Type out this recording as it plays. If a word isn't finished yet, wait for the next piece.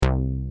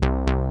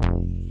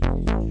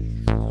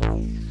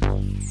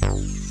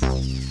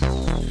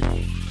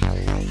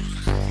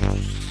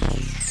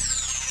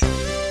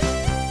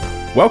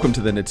Welcome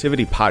to the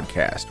Nativity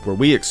Podcast, where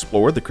we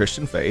explore the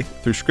Christian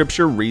faith through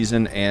scripture,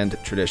 reason,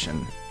 and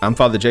tradition. I'm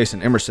Father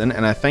Jason Emerson,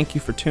 and I thank you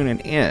for tuning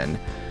in.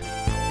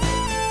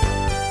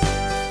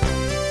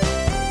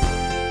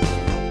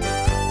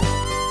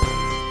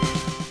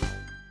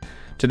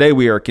 Today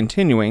we are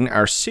continuing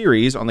our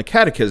series on the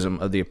Catechism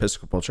of the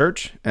Episcopal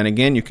Church, and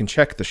again you can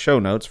check the show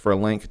notes for a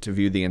link to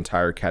view the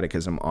entire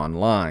catechism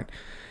online.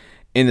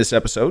 In this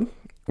episode,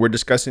 we're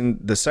discussing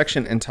the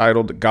section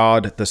entitled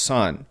God the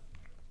Son.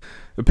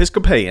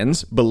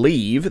 Episcopalians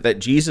believe that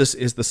Jesus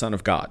is the Son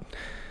of God.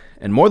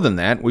 And more than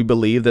that, we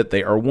believe that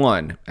they are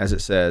one, as it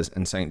says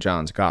in St.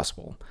 John's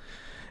Gospel.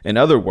 In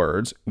other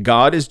words,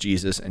 God is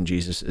Jesus and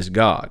Jesus is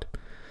God.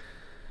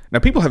 Now,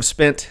 people have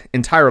spent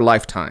entire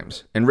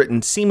lifetimes and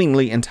written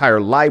seemingly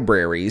entire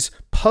libraries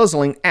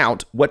puzzling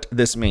out what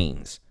this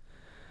means.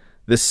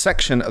 This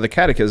section of the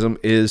Catechism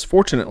is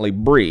fortunately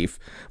brief,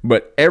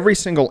 but every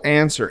single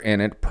answer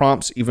in it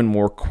prompts even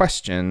more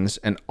questions,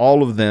 and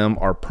all of them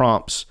are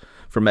prompts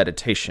for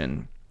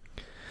meditation.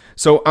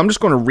 So I'm just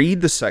going to read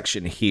the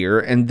section here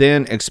and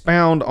then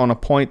expound on a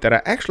point that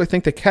I actually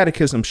think the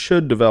Catechism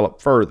should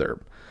develop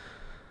further.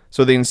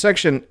 So the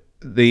section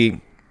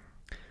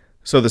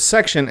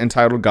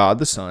entitled God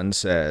the Son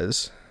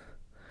says,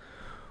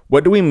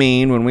 what do we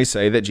mean when we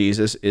say that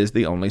Jesus is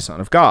the only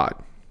Son of God?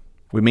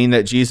 We mean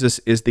that Jesus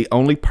is the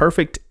only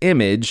perfect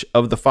image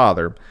of the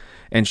Father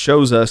and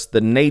shows us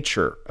the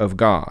nature of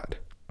God.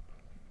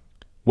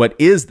 What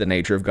is the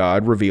nature of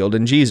God revealed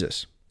in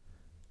Jesus?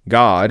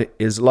 God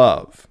is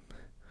love.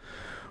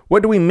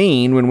 What do we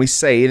mean when we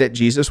say that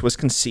Jesus was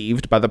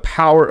conceived by the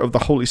power of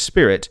the Holy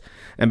Spirit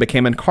and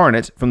became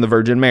incarnate from the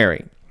Virgin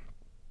Mary?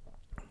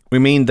 We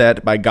mean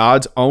that by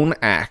God's own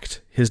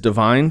act, his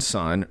divine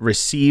Son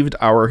received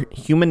our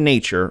human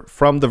nature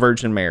from the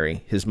Virgin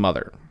Mary, his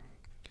mother.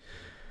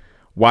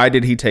 Why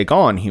did he take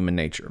on human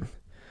nature?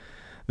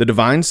 The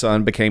divine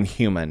Son became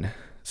human,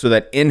 so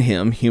that in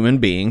him human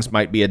beings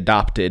might be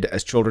adopted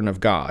as children of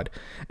God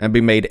and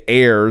be made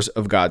heirs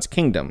of God's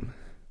kingdom.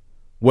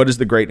 What is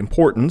the great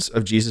importance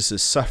of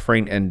Jesus'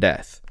 suffering and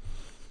death?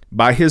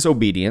 By his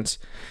obedience,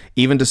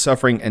 even to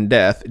suffering and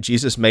death,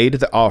 Jesus made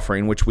the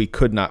offering which we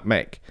could not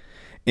make.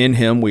 In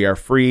him we are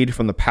freed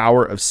from the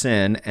power of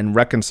sin and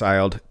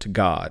reconciled to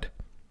God.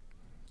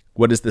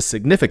 What is the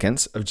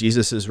significance of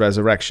Jesus'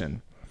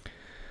 resurrection?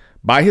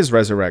 By his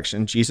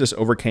resurrection, Jesus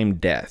overcame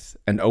death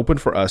and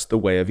opened for us the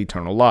way of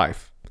eternal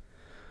life.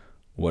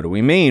 What do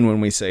we mean when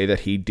we say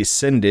that he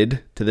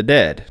descended to the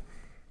dead?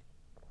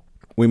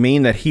 We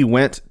mean that he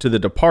went to the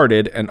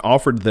departed and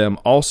offered them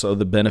also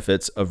the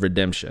benefits of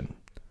redemption.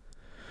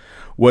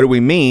 What do we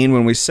mean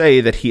when we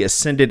say that he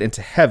ascended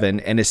into heaven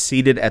and is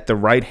seated at the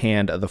right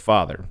hand of the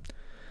Father?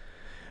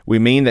 We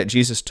mean that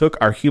Jesus took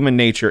our human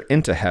nature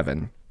into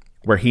heaven,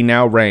 where he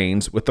now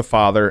reigns with the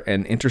Father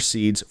and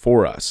intercedes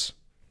for us.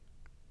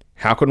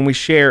 How can we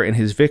share in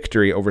his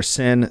victory over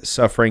sin,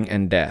 suffering,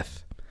 and death?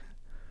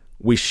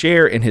 We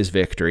share in his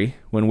victory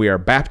when we are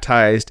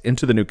baptized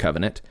into the new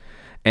covenant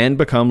and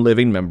become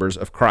living members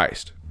of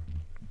Christ.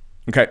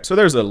 Okay, so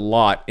there's a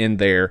lot in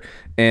there,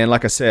 and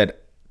like I said,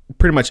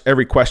 pretty much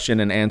every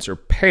question and answer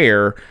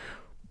pair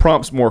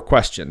prompts more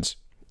questions.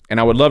 And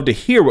I would love to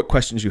hear what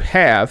questions you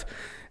have.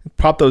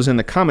 Pop those in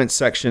the comments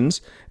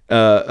sections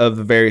of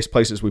the various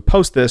places we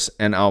post this,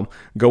 and I'll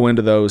go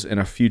into those in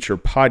a future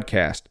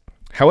podcast.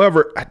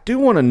 However, I do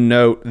want to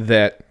note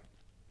that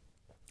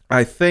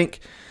I think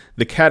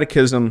the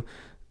Catechism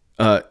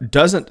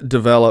doesn't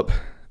develop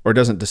or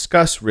doesn't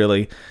discuss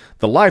really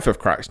the life of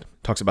Christ.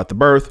 It talks about the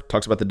birth,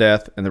 talks about the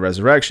death and the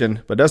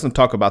resurrection, but doesn't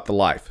talk about the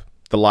life.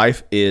 The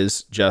life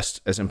is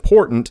just as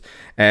important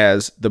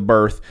as the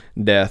birth,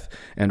 death,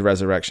 and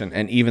resurrection,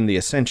 and even the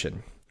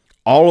ascension.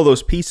 All of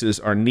those pieces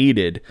are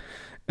needed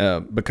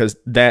because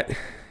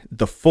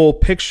the full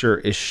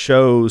picture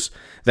shows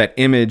that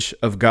image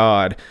of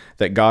God,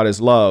 that God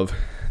is love,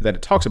 that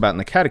it talks about in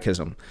the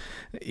Catechism.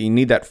 You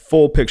need that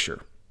full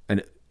picture,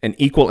 an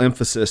equal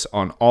emphasis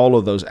on all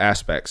of those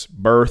aspects: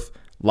 birth,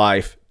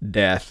 life,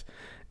 death,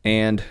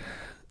 and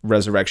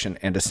resurrection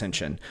and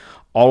ascension.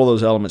 All of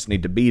those elements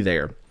need to be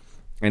there,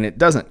 and it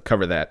doesn't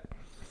cover that.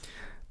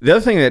 The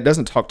other thing that it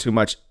doesn't talk too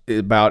much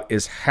about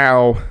is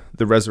how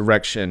the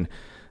resurrection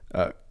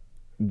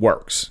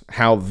works,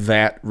 how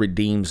that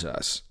redeems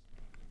us.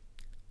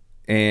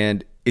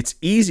 And it's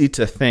easy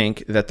to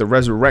think that the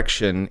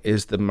resurrection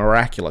is the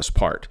miraculous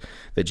part,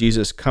 that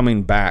Jesus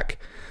coming back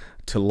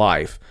to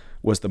life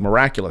was the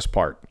miraculous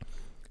part.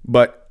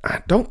 But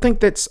I don't think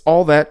that's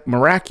all that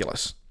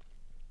miraculous.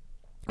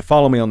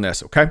 Follow me on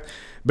this, okay?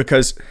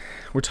 Because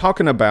we're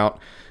talking about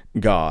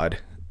God,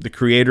 the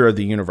creator of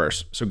the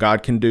universe. So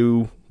God can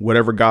do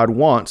whatever God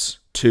wants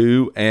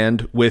to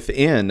and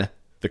within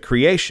the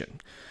creation.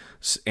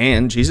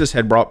 And Jesus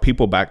had brought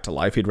people back to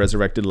life. He'd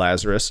resurrected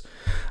Lazarus.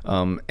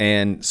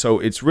 And so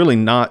it's really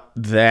not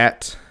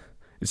that,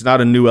 it's not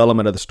a new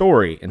element of the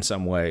story in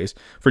some ways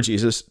for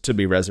Jesus to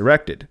be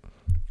resurrected,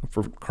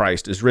 for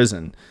Christ is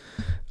risen.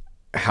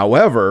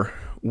 However,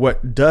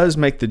 what does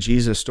make the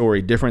Jesus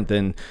story different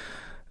than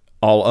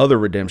all other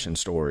redemption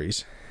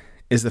stories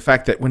is the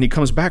fact that when he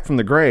comes back from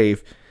the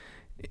grave,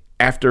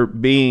 after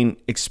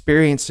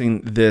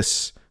experiencing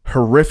this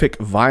horrific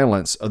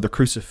violence of the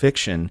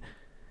crucifixion,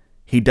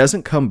 he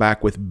doesn't come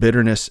back with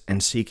bitterness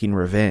and seeking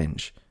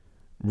revenge.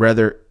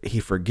 Rather, he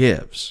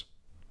forgives.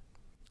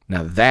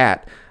 Now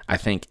that, I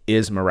think,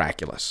 is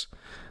miraculous.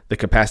 The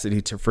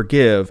capacity to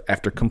forgive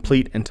after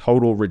complete and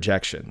total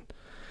rejection.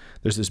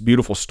 There's this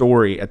beautiful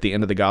story at the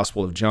end of the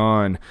Gospel of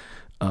John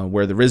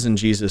where the risen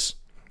Jesus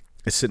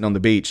is sitting on the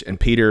beach, and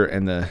Peter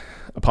and the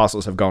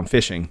apostles have gone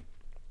fishing.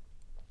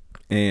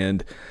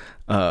 And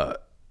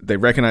they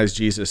recognize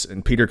Jesus,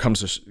 and Peter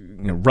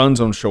runs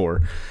on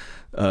shore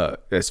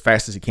as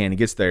fast as he can. He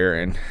gets there,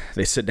 and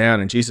they sit down,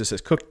 and Jesus has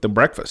cooked the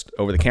breakfast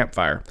over the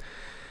campfire.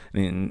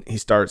 And he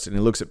starts, and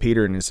he looks at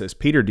Peter, and he says,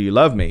 "Peter, do you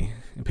love me?"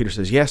 And Peter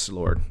says, "Yes,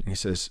 Lord." And he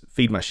says,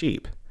 "Feed my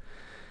sheep."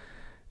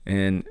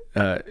 And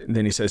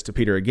then he says to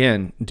Peter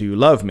again, "Do you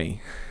love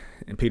me?"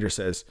 And Peter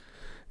says,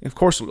 "Of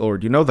course,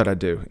 Lord, you know that I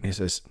do." And he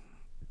says,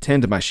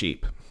 "Tend to my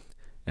sheep."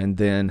 And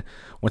then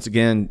once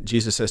again,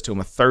 Jesus says to him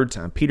a third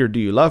time, "Peter, do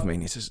you love me?"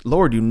 And he says,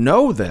 "Lord, you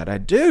know that I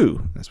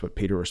do." That's what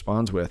Peter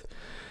responds with.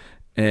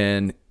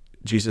 And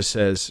Jesus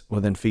says,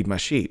 "Well, then feed my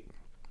sheep."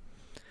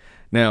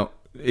 Now,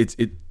 it's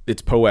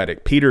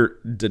poetic.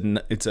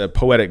 It's a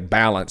poetic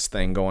balance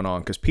thing going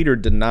on, because Peter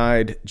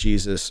denied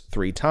Jesus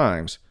 3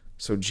 times.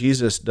 So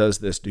Jesus does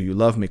this "do you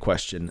love me"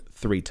 question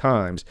 3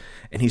 times,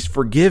 and he's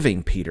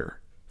forgiving Peter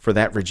for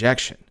that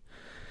rejection.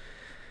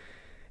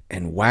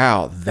 And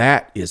wow,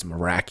 that is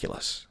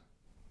miraculous.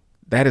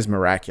 That is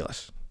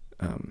miraculous.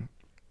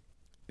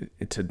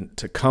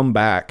 To come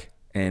back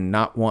and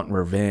not want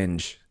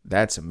revenge,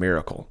 that's a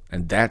miracle.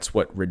 And that's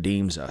what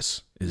redeems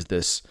us, is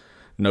this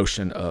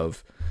notion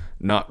of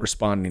not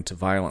responding to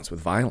violence with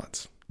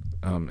violence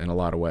in a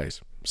lot of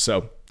ways.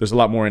 So there's a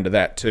lot more into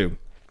that too.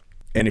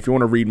 And if you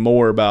want to read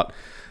more about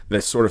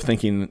this sort of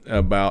thinking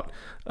about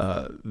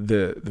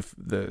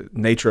the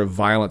nature of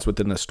violence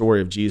within the story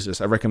of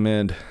Jesus, I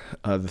recommend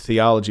the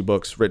theology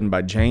books written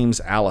by James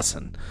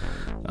Allison.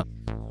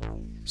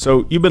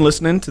 So you've been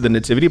listening to the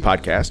Nativity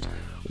Podcast,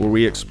 where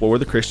we explore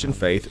the Christian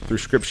faith through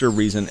Scripture,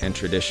 reason, and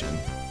tradition.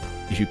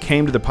 If you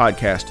came to the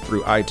podcast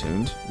through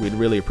iTunes, we'd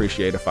really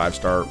appreciate a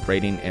 5-star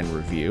rating and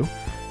review.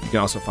 You can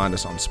also find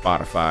us on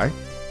Spotify.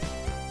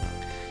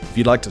 If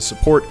you'd like to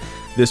support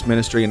this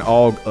ministry and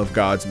all of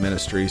God's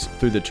ministries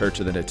through the Church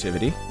of the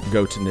Nativity,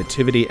 go to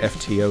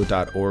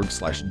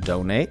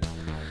nativityfto.org/donate.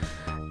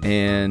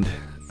 And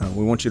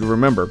we want you to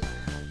remember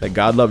that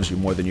God loves you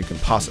more than you can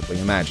possibly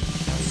imagine.